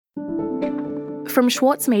From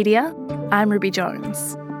Schwartz Media, I'm Ruby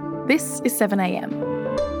Jones. This is 7am.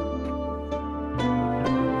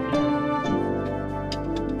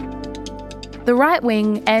 The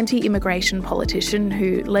right-wing anti-immigration politician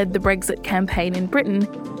who led the Brexit campaign in Britain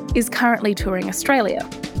is currently touring Australia.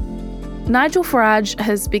 Nigel Farage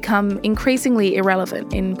has become increasingly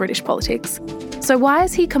irrelevant in British politics. So why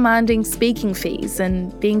is he commanding speaking fees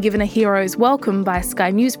and being given a hero's welcome by Sky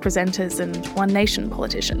News presenters and One Nation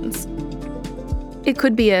politicians? It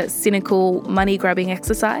could be a cynical, money-grabbing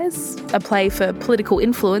exercise, a play for political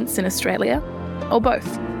influence in Australia, or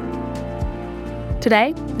both.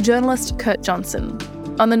 Today, journalist Kurt Johnson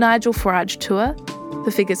on the Nigel Farage tour,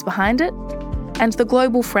 the figures behind it, and the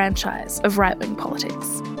global franchise of right-wing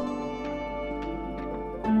politics.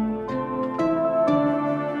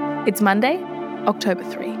 It's Monday, October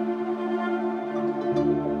 3.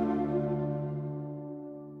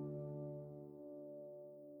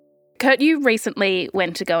 Kurt, you recently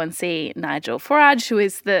went to go and see Nigel Farage, who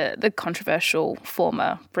is the controversial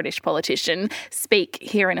former British politician, speak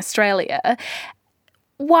here in Australia.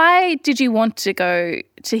 Why did you want to go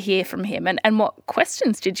to hear from him, and what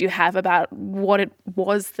questions did you have about what it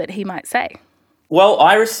was that he might say? Well,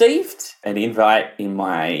 I received an invite in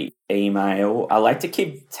my email. I like to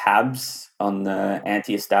keep tabs on the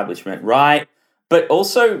anti-establishment right, but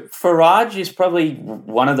also Farage is probably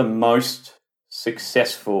one of the most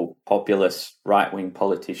successful populist right-wing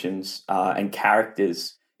politicians and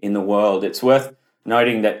characters in the world. It's worth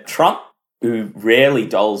noting that Trump, who rarely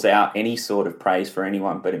doles out any sort of praise for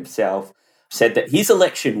anyone but himself, said that his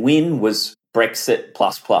election win was Brexit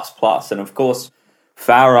plus. And of course,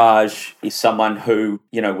 Farage is someone who,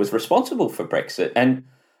 was responsible for Brexit. And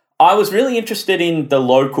I was really interested in the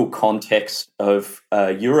local context of a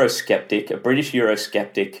Eurosceptic, a British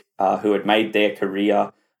Eurosceptic who had made their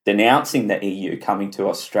career denouncing the EU coming to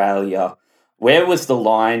Australia. Where was the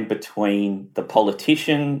line between the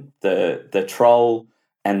politician, the troll,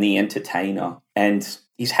 and the entertainer? And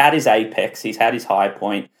he's had his apex, he's had his high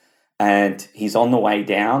point, and he's on the way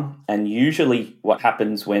down. And usually what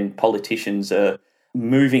happens when politicians are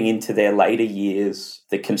moving into their later years,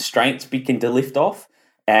 the constraints begin to lift off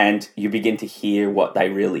and you begin to hear what they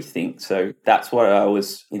really think. So that's why I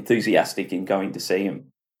was enthusiastic in going to see him.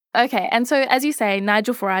 Okay, and so as you say,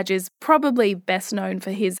 Nigel Farage is probably best known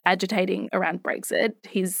for his agitating around Brexit.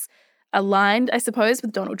 He's aligned, I suppose,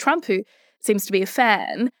 with Donald Trump, who seems to be a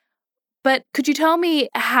fan. But could you tell me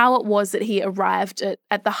how it was that he arrived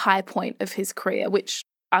at the high point of his career, which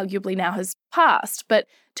arguably now has passed? But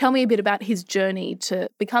tell me a bit about his journey to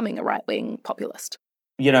becoming a right-wing populist.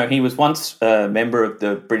 He was once a member of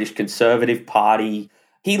the British Conservative Party.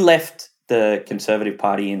 He left the Conservative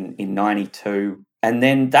Party in 92. And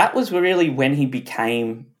then that was really when he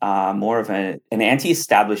became more of an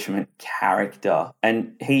anti-establishment character.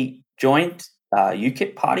 And he joined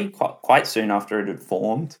UKIP party quite soon after it had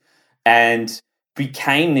formed and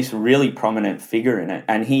became this really prominent figure in it.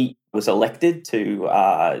 And he was elected to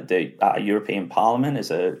the European Parliament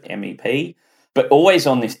as a MEP, but always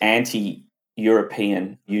on this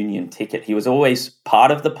anti-European Union ticket. He was always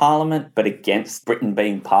part of the Parliament, but against Britain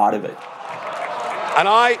being part of it. And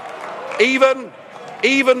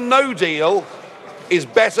even no deal is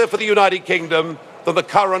better for the United Kingdom than the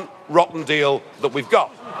current rotten deal that we've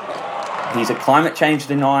got. He's a climate change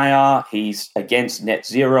denier, he's against net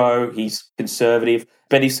zero, he's conservative,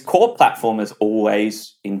 but his core platform has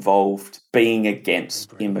always involved being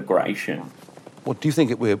against immigration. Well, do you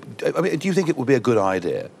think it would be a good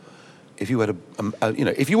idea if you had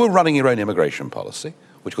if you were running your own immigration policy,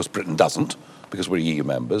 which of course Britain doesn't, because we're EU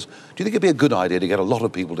members, do you think it'd be a good idea to get a lot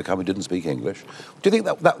of people to come who didn't speak English? Do you think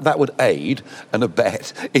that would aid and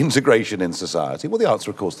abet integration in society? Well, the answer,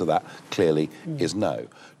 of course, to that clearly is no.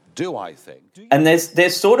 Do I think? And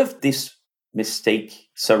there's sort of this mystique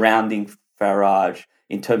surrounding Farage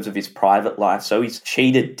in terms of his private life. So he's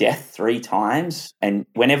cheated death 3 times, and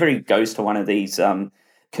whenever he goes to one of these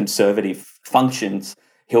conservative functions,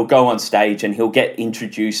 he'll go on stage and he'll get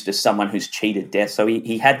introduced as someone who's cheated death. So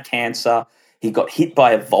he had cancer. He got hit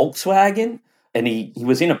by a Volkswagen, and he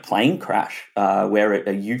was in a plane crash where a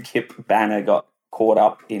UKIP banner got caught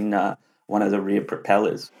up in one of the rear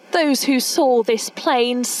propellers. Those who saw this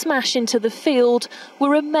plane smash into the field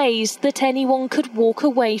were amazed that anyone could walk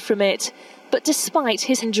away from it. But despite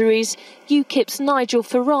his injuries, UKIP's Nigel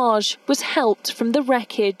Farage was helped from the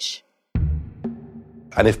wreckage.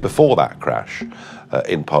 And if before that crash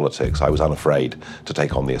in politics I was unafraid to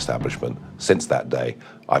take on the establishment, since that day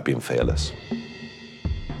I've been fearless.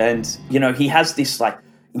 And, he has this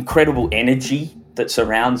incredible energy that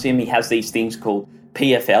surrounds him. He has these things called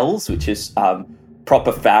PFLs, which is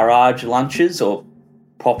proper Farage lunches or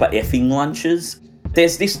proper effing lunches.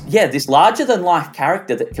 There's this larger-than-life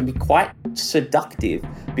character that can be quite seductive,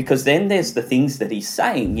 because then there's the things that he's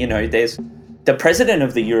saying. You know, there's the president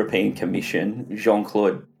of the European Commission,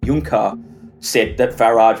 Jean-Claude Juncker, said that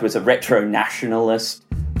Farage was a retro-nationalist.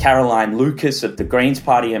 Caroline Lucas of the Greens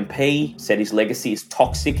Party MP said his legacy is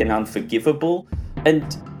toxic and unforgivable.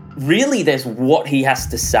 And really, there's what he has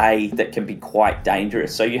to say that can be quite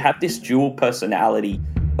dangerous. So you have this dual personality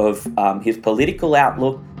of his political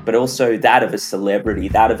outlook, but also that of a celebrity,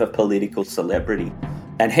 that of a political celebrity.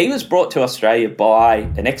 And he was brought to Australia by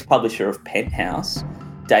an ex-publisher of Penthouse,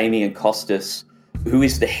 Damien Costas, who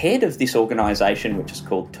is the head of this organisation, which is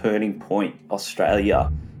called Turning Point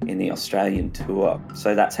Australia, in the Australian tour.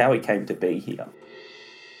 So that's how he came to be here.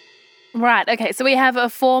 Right, okay. So we have a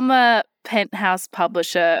former Penthouse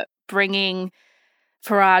publisher bringing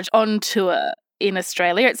Farage on tour in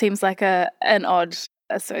Australia. It seems like an odd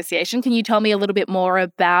association. Can you tell me a little bit more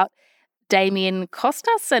about Damien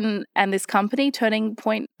Costas and this company, Turning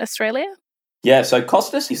Point Australia? Yeah, so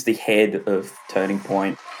Costas is the head of Turning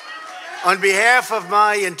Point. On behalf of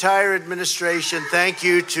my entire administration, thank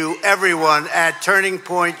you to everyone at Turning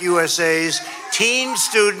Point USA's Teen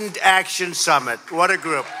Student Action Summit. What a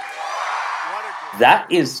group. That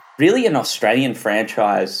is really an Australian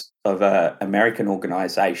franchise of an American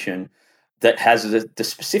organisation that has the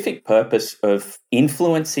specific purpose of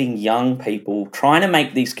influencing young people, trying to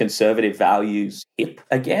make these conservative values hip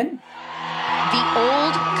again. The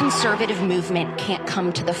old conservative movement can't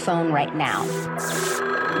come to the phone right now.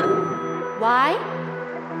 Why?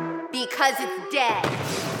 Because it's dead.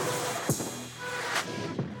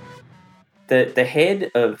 The head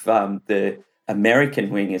of the American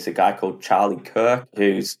wing is a guy called Charlie Kirk,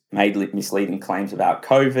 who's made misleading claims about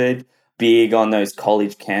COVID, big on those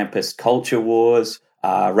college campus culture wars,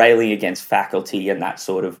 railing against faculty and that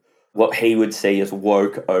sort of what he would see as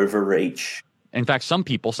woke overreach. In fact, some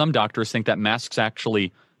doctors think that masks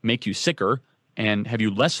actually make you sicker and have you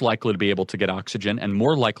less likely to be able to get oxygen and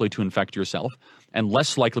more likely to infect yourself and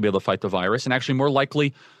less likely to be able to fight the virus and actually more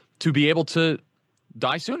likely to be able to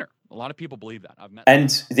die sooner. A lot of people believe that.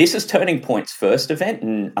 And this is Turning Point's first event.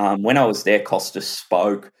 And when I was there, Costas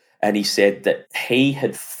spoke and he said that he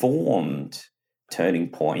had formed Turning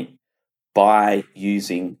Point by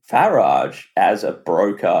using Farage as a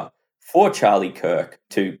broker for Charlie Kirk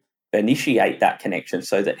to initiate that connection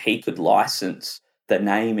so that he could license the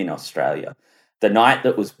name in Australia. The night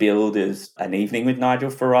that was billed as an evening with Nigel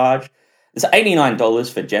Farage, it's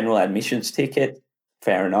 $89 for general admissions ticket,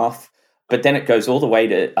 fair enough. But then it goes all the way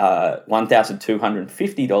to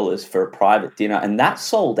 $1,250 for a private dinner. And that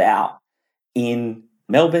sold out in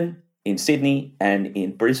Melbourne, in Sydney, and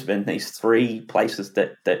in Brisbane, these three places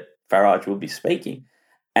that Farage will be speaking.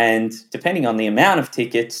 And depending on the amount of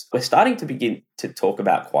tickets, we're starting to begin to talk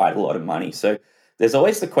about quite a lot of money. So there's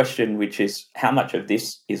always the question, which is how much of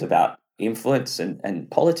this is about influence and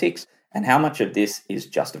politics, and how much of this is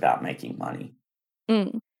just about making money?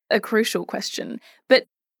 A crucial question. But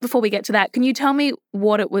before we get to that, can you tell me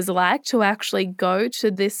what it was like to actually go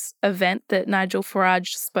to this event that Nigel Farage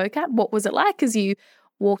spoke at? What was it like as you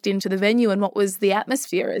walked into the venue, and what was the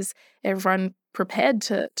atmosphere as everyone prepared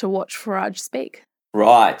to watch Farage speak?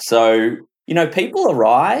 Right. So, people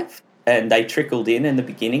arrived and they trickled in the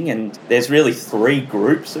beginning, and there's really three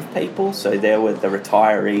groups of people. So there were the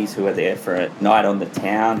retirees who were there for a night on the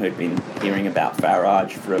town, who'd been hearing about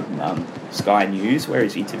Farage from Sky News, where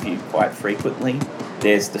he's interviewed quite frequently.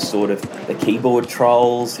 There's the keyboard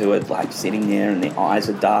trolls who are like sitting there and their eyes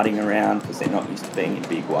are darting around because they're not used to being in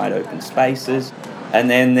big, wide open spaces. And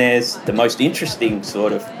then there's the most interesting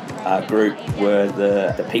group were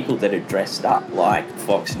the people that are dressed up like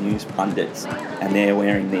Fox News pundits, and they're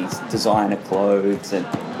wearing these designer clothes and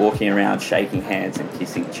walking around shaking hands and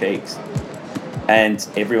kissing cheeks. And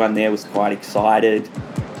everyone there was quite excited.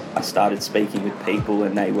 I started speaking with people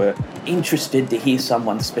and they were interested to hear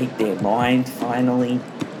someone speak their mind finally.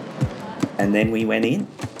 And then we went in.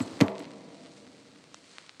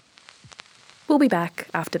 We'll be back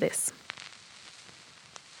after this.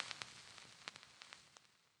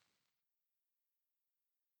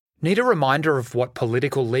 Need a reminder of what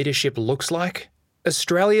political leadership looks like?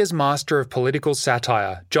 Australia's master of political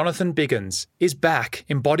satire, Jonathan Biggins, is back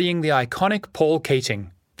embodying the iconic Paul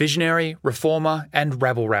Keating, visionary, reformer and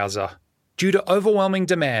rabble-rouser. Due to overwhelming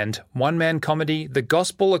demand, one-man comedy The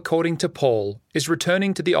Gospel According to Paul is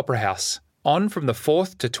returning to the Opera House, on from the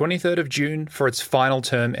 4th to 23rd of June for its final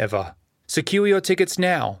term ever. Secure your tickets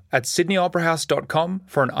now at sydneyoperahouse.com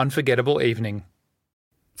for an unforgettable evening.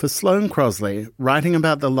 For Sloane Crosley, writing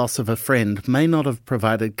about the loss of a friend may not have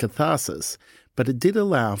provided catharsis, but it did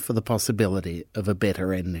allow for the possibility of a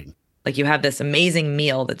better ending. Like, you have this amazing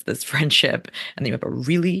meal that's this friendship, and then you have a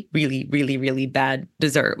really, really, really, really bad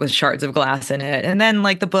dessert with shards of glass in it. And then,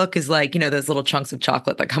 like, the book is like, those little chunks of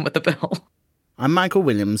chocolate that come with the bill. I'm Michael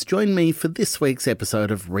Williams. Join me for this week's episode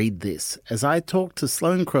of Read This as I talk to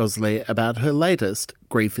Sloane Crosley about her latest,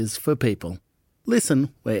 Grief is for People. Listen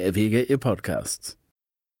wherever you get your podcasts.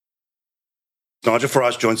 Nigel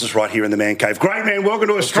Farage joins us right here in the Man Cave. Great, man. Welcome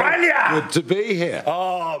to Australia. Good to be here.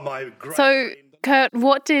 Oh, my great. So, Kurt,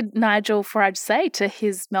 what did Nigel Farage say to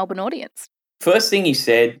his Melbourne audience? First thing he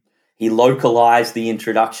said, he localised the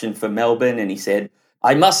introduction for Melbourne, and he said,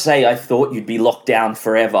 "I must say I thought you'd be locked down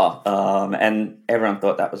forever." And everyone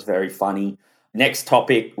thought that was very funny. Next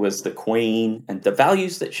topic was the Queen and the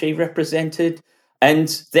values that she represented. And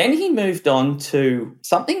then he moved on to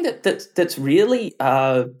something that's really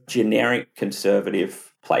a generic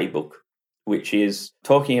conservative playbook, which is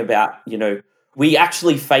talking about, we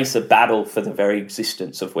actually face a battle for the very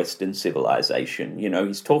existence of Western civilization.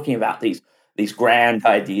 He's talking about these grand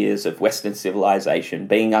ideas of Western civilization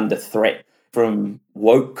being under threat from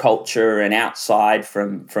woke culture and outside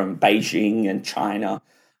from Beijing and China.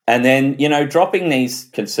 And then, dropping these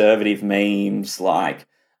conservative memes like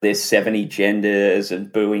there's 70 genders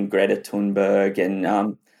and booing Greta Thunberg.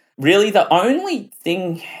 And really the only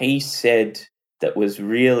thing he said that was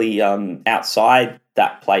really outside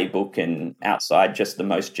that playbook and outside just the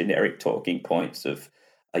most generic talking points of,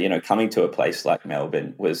 coming to a place like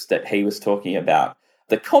Melbourne was that he was talking about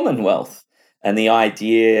the Commonwealth and the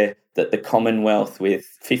idea that the Commonwealth with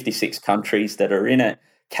 56 countries that are in it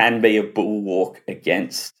can be a bulwark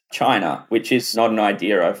against China, which is not an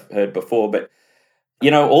idea I've heard before, but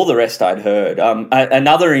all the rest I'd heard.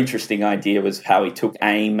 Another interesting idea was how he took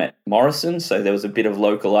aim at Morrison. So there was a bit of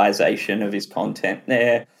localization of his content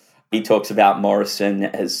there. He talks about Morrison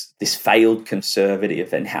as this failed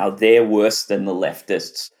conservative and how they're worse than the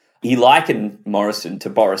leftists. He likened Morrison to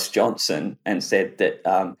Boris Johnson and said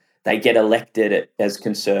that they get elected as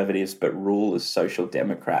conservatives but rule as social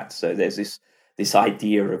democrats. So there's this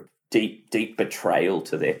idea of deep betrayal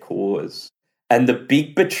to their cause. And the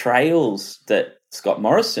big betrayals that Scott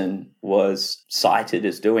Morrison was cited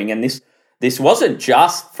as doing, and this wasn't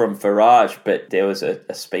just from Farage, but there was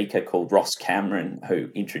a speaker called Ross Cameron who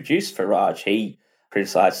introduced Farage. He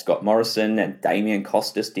criticised Scott Morrison, and Damien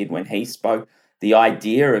Costas did when he spoke. The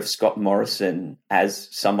idea of Scott Morrison as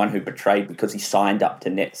someone who betrayed because he signed up to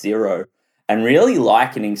net zero, and really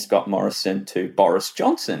likening Scott Morrison to Boris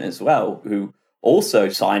Johnson as well, who also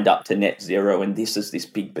signed up to net zero, and this is this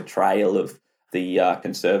big betrayal of the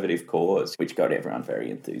conservative cause, which got everyone very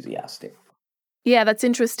enthusiastic. Yeah, that's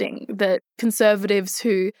interesting that conservatives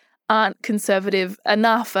who aren't conservative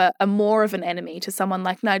enough are more of an enemy to someone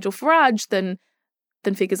like Nigel Farage than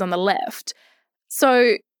figures on the left.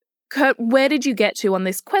 So, Kurt, where did you get to on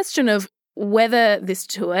this question of whether this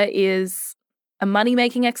tour is a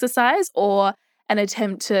money-making exercise or an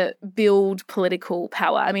attempt to build political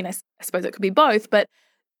power? I mean, I suppose it could be both, but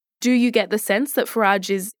do you get the sense that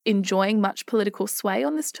Farage is enjoying much political sway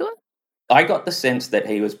on this tour? I got the sense that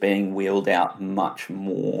he was being wheeled out much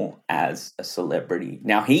more as a celebrity.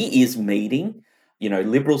 Now, he is meeting,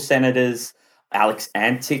 Liberal senators, Alex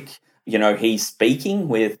Antic, he's speaking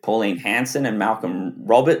with Pauline Hanson and Malcolm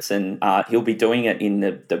Roberts, and he'll be doing it in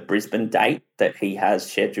the Brisbane date that he has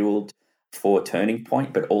scheduled for Turning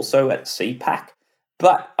Point, but also at CPAC.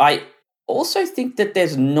 But I also think that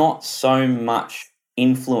there's not so much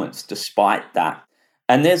influence despite that.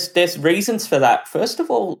 And there's reasons for that. First of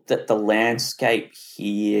all, that the landscape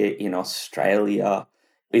here in Australia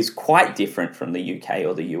is quite different from the UK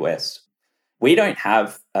or the US. We don't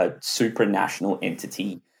have a supranational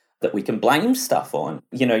entity that we can blame stuff on.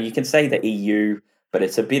 You can say the EU, but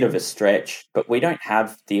it's a bit of a stretch. But we don't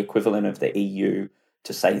have the equivalent of the EU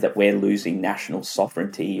to say that we're losing national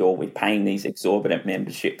sovereignty or we're paying these exorbitant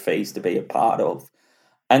membership fees to be a part of.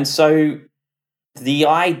 And so the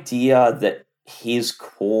idea that his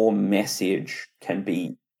core message can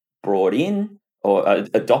be brought in or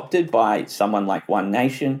adopted by someone like One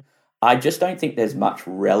Nation, I just don't think there's much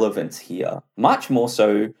relevance here. Much more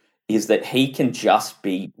so is that he can just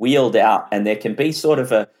be wheeled out and there can be sort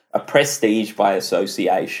of a prestige by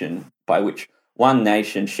association by which One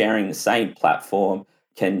Nation sharing the same platform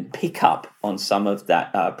can pick up on some of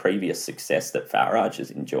that previous success that Farage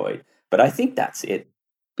has enjoyed. But I think that's it.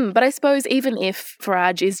 But I suppose even if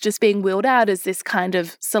Farage is just being wheeled out as this kind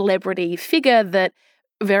of celebrity figure that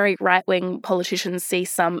very right-wing politicians see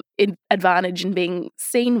some advantage in being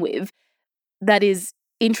seen with, that is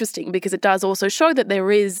interesting because it does also show that there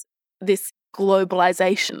is this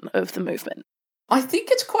globalization of the movement. I think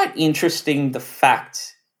it's quite interesting, the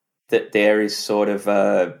fact that there is sort of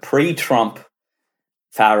a pre-Trump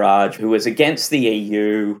Farage who was against the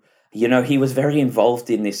EU. You know, he was very involved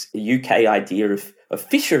in this UK idea of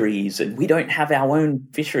fisheries, and we don't have our own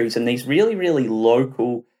fisheries, and these really, really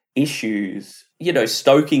local issues, you know,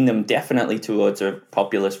 stoking them definitely towards a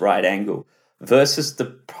populist right angle, versus the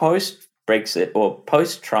post-Brexit or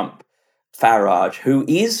post-Trump Farage, who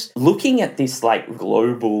is looking at this like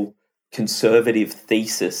global conservative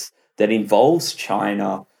thesis that involves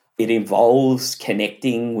China. It involves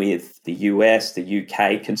connecting with the US, the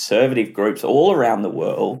UK, conservative groups all around the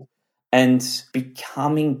world, and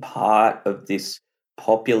becoming part of this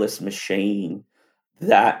populist machine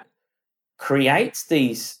that creates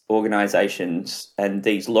these organisations and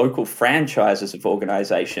these local franchises of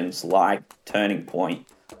organisations like Turning Point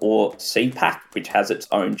or CPAC, which has its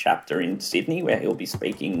own chapter in Sydney, where he'll be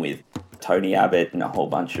speaking with Tony Abbott and a whole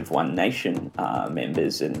bunch of One Nation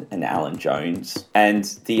members and Alan Jones. And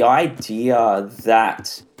the idea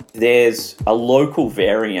that there's a local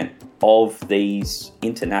variant of these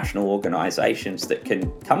international organisations that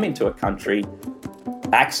can come into a country,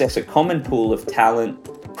 access a common pool of talent,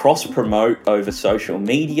 cross-promote over social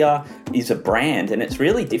media, is a brand. And it's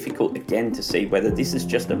really difficult, again, to see whether this is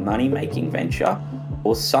just a money-making venture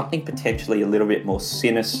or something potentially a little bit more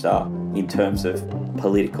sinister in terms of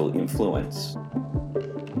political influence.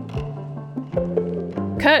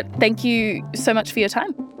 Kurt, thank you so much for your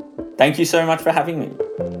time. Thank you so much for having me.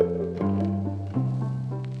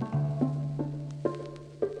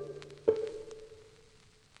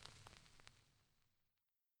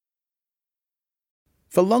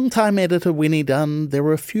 For longtime editor Winnie Dunn, there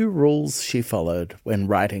were a few rules she followed when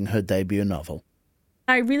writing her debut novel.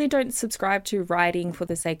 I really don't subscribe to writing for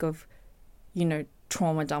the sake of, you know,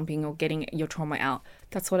 trauma dumping or getting your trauma out.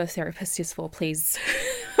 That's what a therapist is for, please.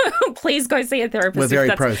 Please go see a therapist. We're very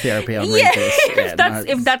pro-therapy on Read This.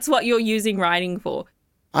 If that's what you're using writing for.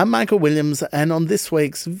 I'm Michael Williams, and on this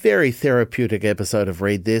week's very therapeutic episode of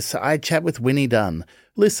Read This, I chat with Winnie Dunn.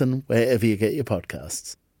 Listen wherever you get your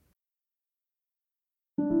podcasts.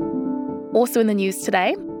 Also in the news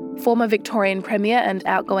today, former Victorian Premier and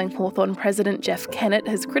outgoing Hawthorn President Jeff Kennett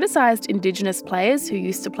has criticised Indigenous players who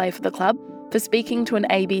used to play for the club for speaking to an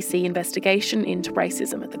ABC investigation into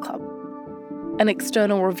racism at the club. An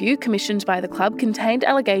external review commissioned by the club contained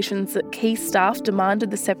allegations that key staff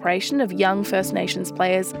demanded the separation of young First Nations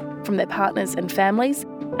players from their partners and families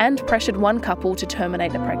and pressured one couple to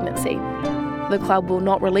terminate a pregnancy. The club will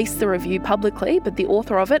not release the review publicly, but the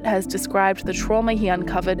author of it has described the trauma he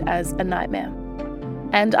uncovered as a nightmare.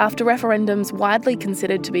 And after referendums widely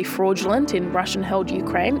considered to be fraudulent in Russian-held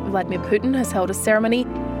Ukraine, Vladimir Putin has held a ceremony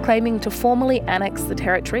claiming to formally annex the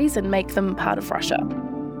territories and make them part of Russia.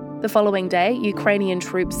 The following day, Ukrainian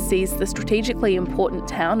troops seized the strategically important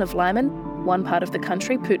town of Lyman, one part of the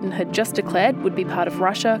country Putin had just declared would be part of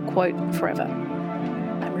Russia, quote, forever.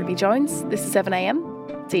 I'm Ruby Jones. This is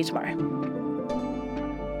 7am. See you tomorrow.